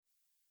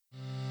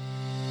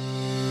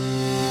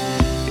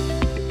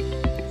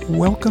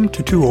Welcome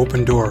to Two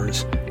Open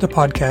Doors, the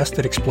podcast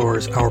that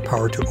explores our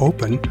power to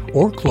open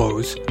or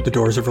close the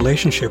doors of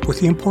relationship with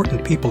the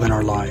important people in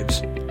our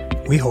lives.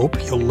 We hope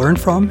you'll learn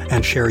from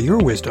and share your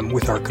wisdom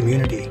with our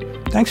community.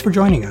 Thanks for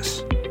joining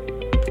us.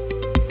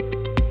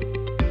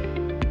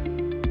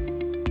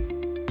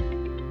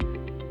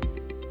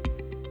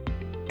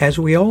 As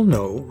we all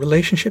know,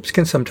 relationships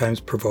can sometimes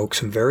provoke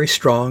some very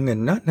strong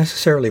and not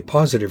necessarily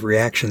positive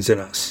reactions in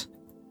us.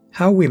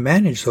 How we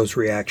manage those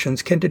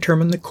reactions can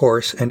determine the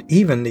course and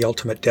even the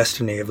ultimate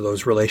destiny of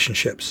those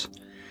relationships.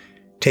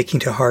 Taking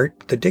to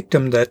heart the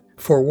dictum that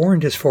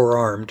forewarned is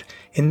forearmed,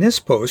 in this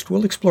post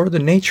we'll explore the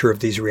nature of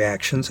these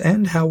reactions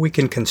and how we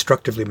can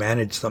constructively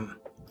manage them.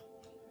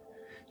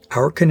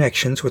 Our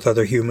connections with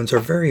other humans are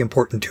very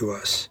important to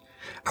us.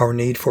 Our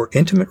need for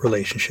intimate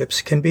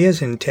relationships can be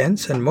as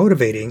intense and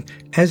motivating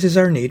as is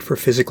our need for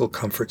physical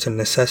comforts and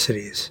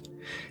necessities.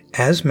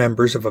 As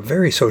members of a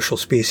very social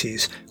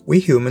species, we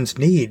humans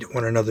need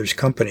one another's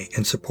company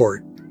and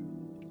support.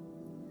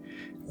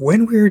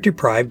 When we are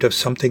deprived of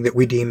something that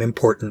we deem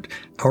important,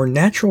 our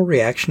natural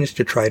reaction is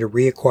to try to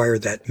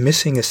reacquire that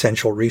missing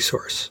essential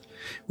resource.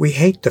 We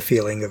hate the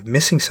feeling of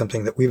missing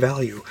something that we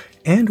value,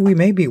 and we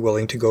may be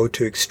willing to go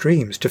to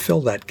extremes to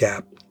fill that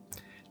gap.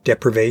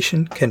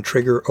 Deprivation can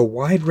trigger a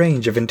wide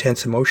range of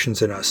intense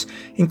emotions in us,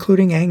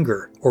 including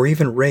anger or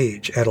even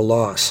rage at a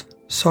loss,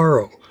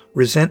 sorrow,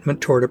 resentment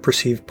toward a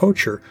perceived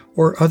poacher,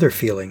 or other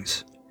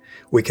feelings.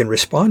 We can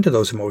respond to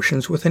those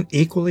emotions with an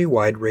equally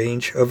wide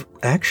range of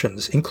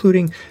actions,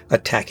 including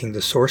attacking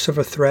the source of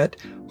a threat,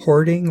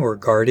 hoarding or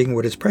guarding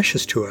what is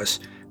precious to us,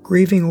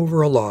 grieving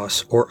over a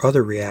loss, or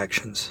other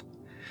reactions.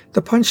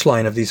 The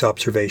punchline of these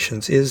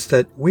observations is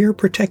that we are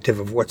protective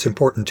of what's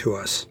important to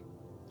us.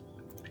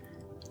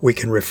 We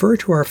can refer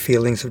to our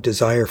feelings of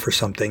desire for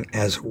something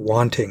as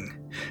wanting.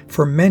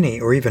 For many,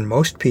 or even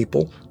most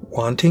people,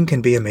 wanting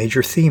can be a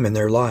major theme in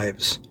their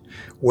lives.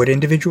 What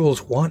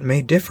individuals want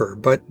may differ,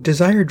 but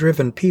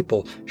desire-driven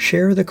people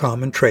share the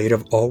common trait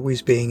of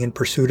always being in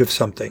pursuit of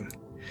something.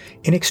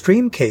 In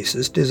extreme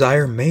cases,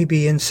 desire may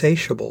be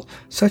insatiable,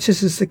 such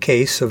as is the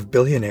case of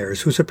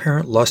billionaires whose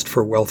apparent lust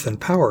for wealth and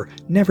power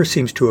never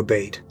seems to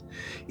abate.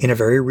 In a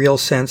very real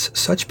sense,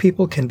 such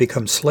people can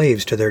become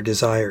slaves to their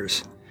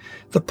desires.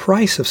 The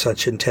price of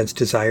such intense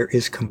desire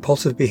is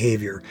compulsive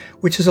behavior,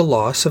 which is a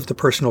loss of the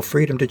personal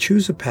freedom to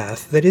choose a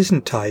path that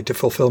isn't tied to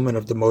fulfillment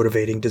of the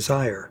motivating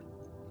desire.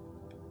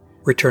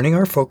 Returning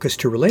our focus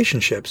to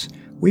relationships,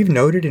 we've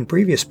noted in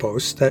previous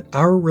posts that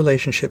our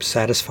relationships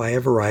satisfy a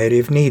variety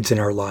of needs in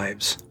our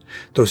lives.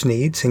 Those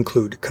needs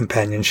include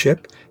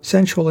companionship,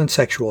 sensual and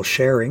sexual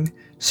sharing,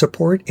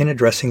 support in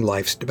addressing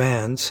life's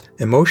demands,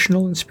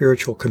 emotional and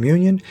spiritual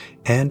communion,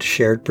 and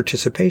shared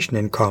participation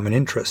in common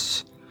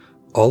interests.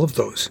 All of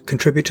those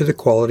contribute to the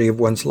quality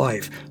of one's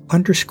life,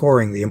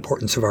 underscoring the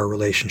importance of our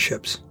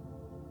relationships.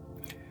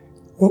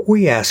 What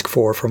we ask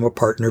for from a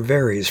partner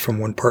varies from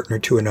one partner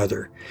to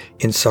another.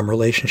 In some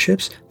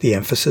relationships, the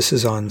emphasis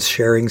is on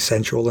sharing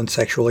sensual and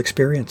sexual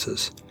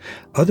experiences.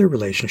 Other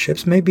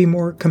relationships may be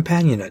more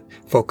companionate,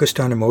 focused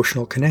on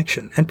emotional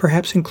connection, and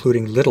perhaps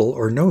including little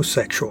or no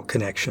sexual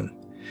connection.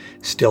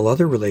 Still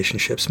other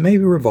relationships may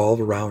revolve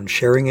around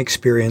sharing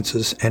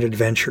experiences and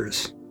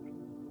adventures.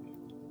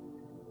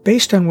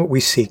 Based on what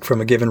we seek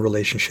from a given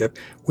relationship,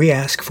 we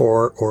ask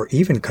for, or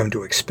even come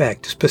to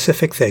expect,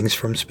 specific things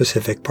from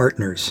specific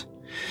partners.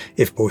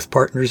 If both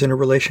partners in a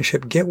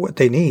relationship get what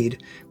they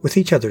need, with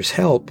each other's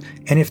help,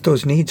 and if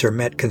those needs are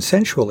met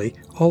consensually,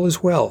 all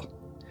is well.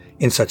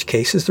 In such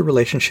cases, the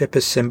relationship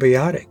is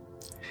symbiotic.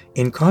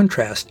 In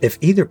contrast, if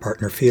either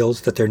partner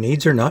feels that their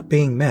needs are not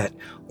being met,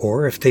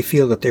 or if they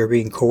feel that they are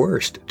being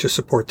coerced to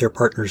support their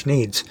partner's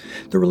needs,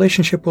 the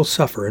relationship will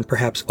suffer and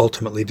perhaps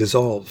ultimately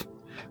dissolve.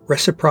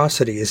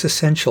 Reciprocity is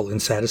essential in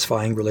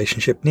satisfying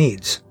relationship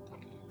needs.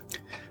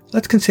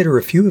 Let's consider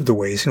a few of the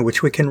ways in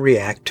which we can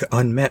react to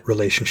unmet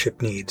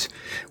relationship needs.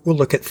 We'll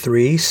look at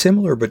 3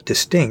 similar but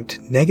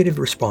distinct negative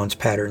response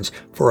patterns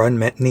for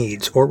unmet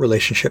needs or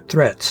relationship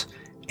threats: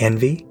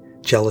 envy,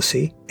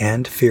 jealousy,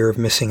 and fear of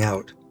missing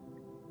out.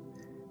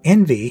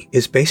 Envy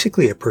is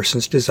basically a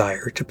person's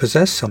desire to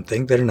possess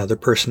something that another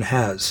person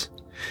has.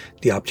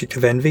 The object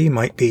of envy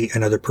might be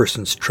another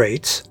person's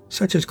traits,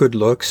 such as good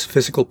looks,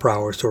 physical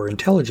prowess, or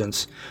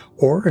intelligence,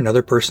 or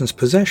another person's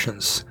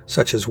possessions,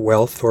 such as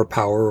wealth or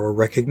power or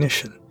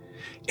recognition.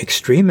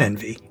 Extreme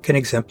envy can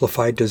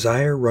exemplify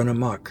desire run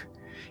amok.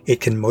 It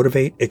can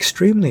motivate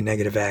extremely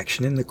negative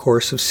action in the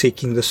course of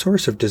seeking the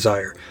source of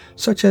desire,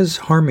 such as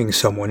harming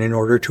someone in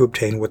order to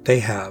obtain what they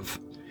have.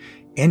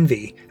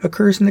 Envy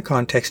occurs in the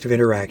context of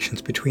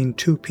interactions between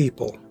two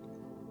people.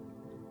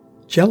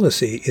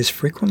 Jealousy is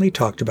frequently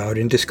talked about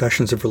in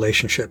discussions of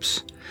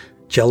relationships.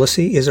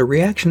 Jealousy is a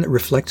reaction that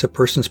reflects a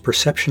person's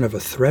perception of a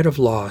threat of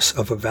loss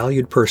of a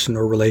valued person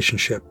or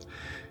relationship.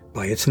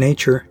 By its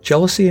nature,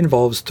 jealousy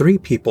involves 3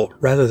 people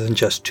rather than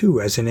just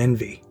 2 as in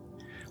envy.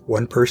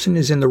 One person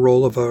is in the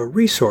role of a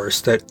resource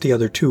that the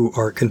other 2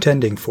 are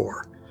contending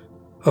for.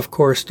 Of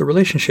course, the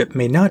relationship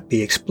may not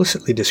be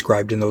explicitly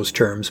described in those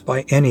terms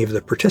by any of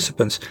the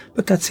participants,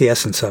 but that's the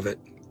essence of it.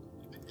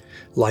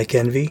 Like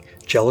envy,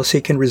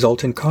 jealousy can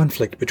result in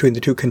conflict between the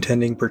two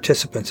contending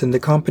participants in the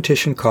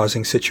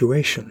competition-causing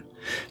situation.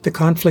 The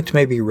conflict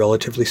may be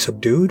relatively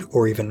subdued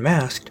or even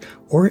masked,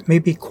 or it may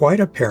be quite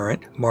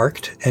apparent,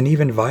 marked, and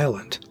even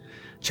violent.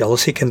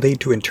 Jealousy can lead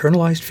to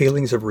internalized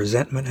feelings of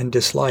resentment and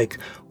dislike,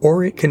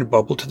 or it can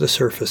bubble to the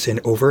surface in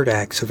overt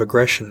acts of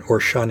aggression or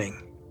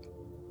shunning.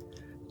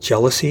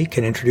 Jealousy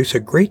can introduce a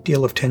great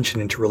deal of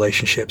tension into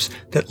relationships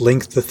that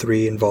link the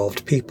three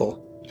involved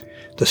people.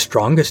 The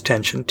strongest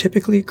tension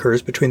typically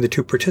occurs between the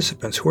two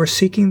participants who are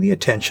seeking the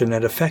attention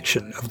and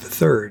affection of the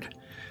third.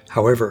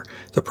 However,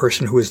 the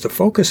person who is the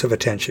focus of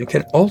attention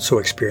can also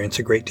experience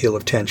a great deal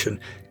of tension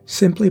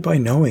simply by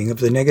knowing of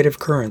the negative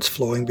currents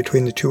flowing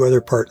between the two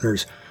other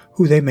partners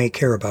who they may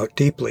care about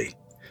deeply.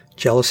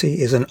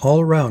 Jealousy is an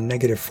all-around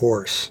negative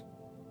force.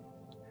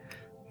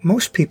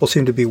 Most people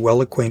seem to be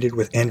well acquainted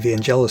with envy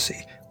and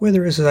jealousy,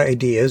 whether as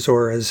ideas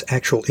or as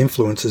actual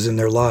influences in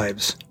their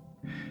lives.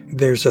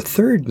 There's a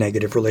third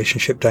negative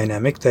relationship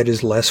dynamic that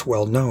is less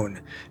well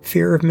known: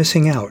 fear of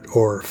missing out,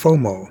 or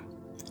FOMO.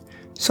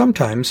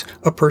 Sometimes,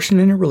 a person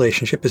in a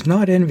relationship is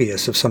not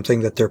envious of something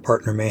that their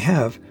partner may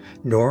have,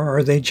 nor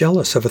are they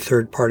jealous of a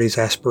third party's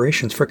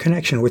aspirations for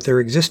connection with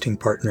their existing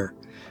partner.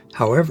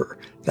 However,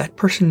 that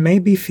person may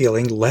be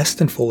feeling less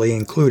than fully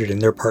included in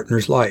their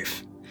partner's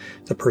life.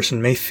 The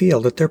person may feel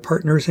that their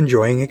partner is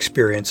enjoying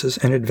experiences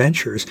and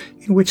adventures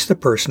in which the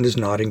person is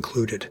not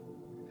included.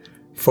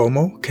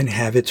 FOMO can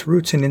have its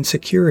roots in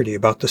insecurity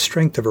about the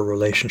strength of a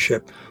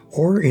relationship,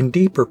 or in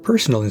deeper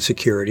personal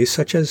insecurities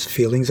such as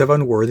feelings of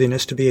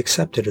unworthiness to be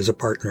accepted as a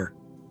partner.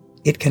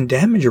 It can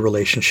damage a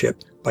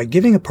relationship by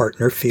giving a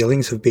partner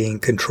feelings of being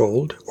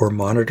controlled or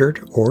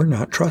monitored or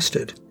not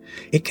trusted.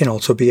 It can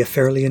also be a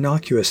fairly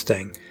innocuous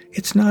thing.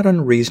 It's not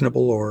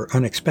unreasonable or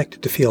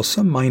unexpected to feel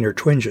some minor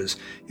twinges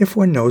if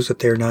one knows that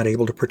they are not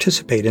able to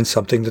participate in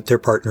something that their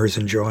partner is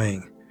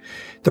enjoying.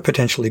 The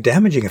potentially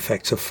damaging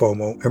effects of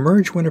FOMO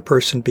emerge when a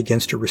person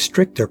begins to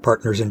restrict their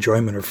partner's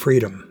enjoyment of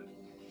freedom.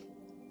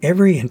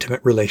 Every intimate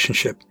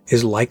relationship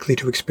is likely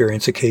to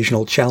experience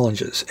occasional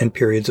challenges and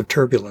periods of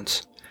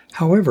turbulence.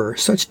 However,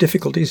 such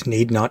difficulties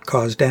need not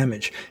cause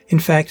damage. In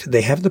fact,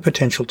 they have the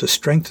potential to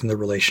strengthen the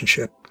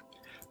relationship.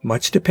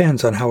 Much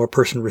depends on how a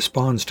person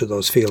responds to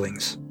those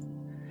feelings.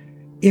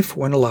 If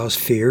one allows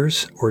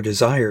fears or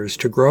desires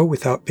to grow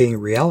without being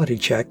reality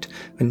checked,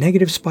 a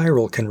negative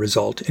spiral can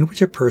result in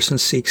which a person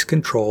seeks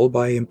control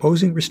by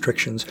imposing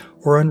restrictions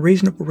or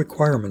unreasonable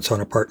requirements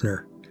on a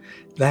partner.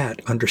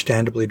 That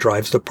understandably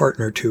drives the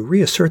partner to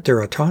reassert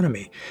their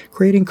autonomy,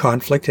 creating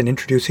conflict and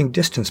introducing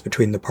distance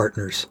between the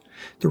partners.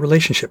 The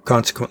relationship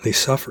consequently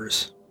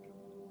suffers.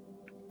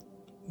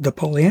 The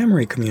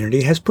polyamory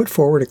community has put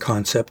forward a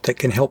concept that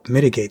can help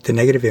mitigate the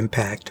negative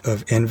impact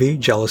of envy,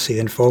 jealousy,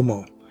 and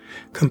FOMO.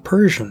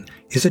 Compersion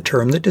is a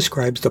term that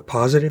describes the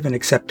positive and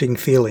accepting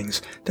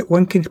feelings that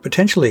one can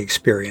potentially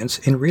experience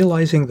in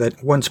realizing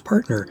that one's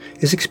partner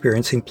is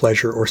experiencing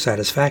pleasure or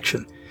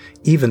satisfaction,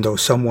 even though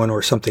someone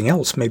or something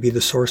else may be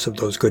the source of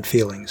those good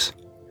feelings.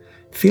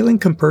 Feeling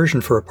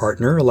compersion for a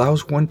partner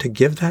allows one to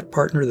give that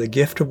partner the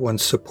gift of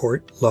one's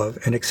support, love,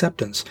 and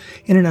acceptance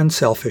in an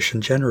unselfish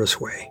and generous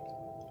way.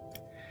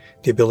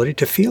 The ability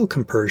to feel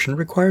compersion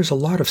requires a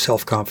lot of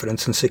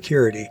self-confidence and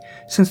security,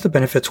 since the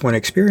benefits one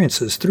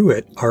experiences through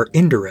it are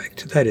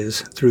indirect, that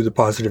is, through the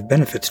positive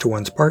benefits to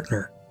one's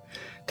partner.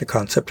 The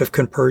concept of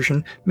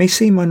compersion may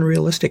seem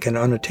unrealistic and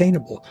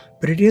unattainable,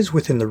 but it is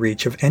within the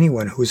reach of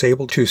anyone who is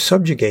able to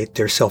subjugate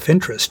their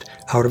self-interest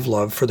out of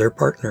love for their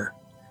partner.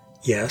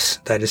 Yes,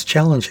 that is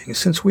challenging,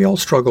 since we all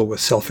struggle with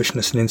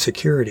selfishness and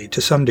insecurity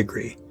to some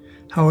degree.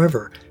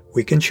 However,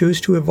 we can choose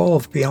to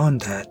evolve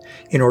beyond that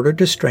in order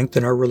to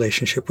strengthen our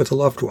relationship with a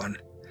loved one.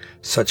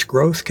 Such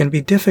growth can be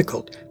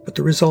difficult, but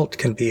the result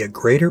can be a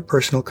greater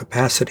personal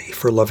capacity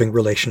for loving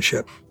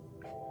relationship.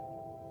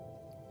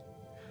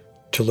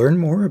 To learn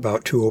more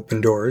about Two Open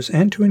Doors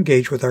and to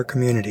engage with our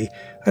community,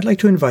 I'd like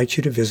to invite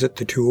you to visit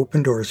the Two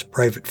Open Doors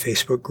private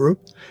Facebook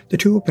group, the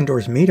Two Open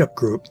Doors meetup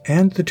group,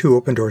 and the Two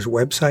Open Doors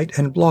website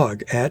and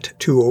blog at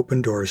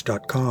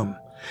twoopendoors.com.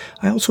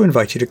 I also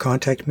invite you to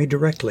contact me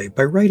directly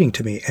by writing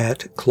to me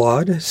at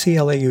Claude,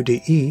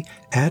 C-L-A-U-D-E,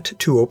 at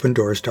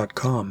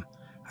twoopendoors.com.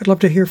 I'd love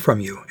to hear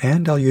from you,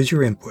 and I'll use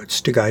your inputs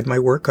to guide my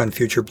work on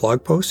future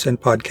blog posts and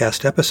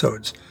podcast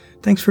episodes.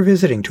 Thanks for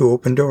visiting Two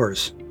Open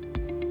Doors.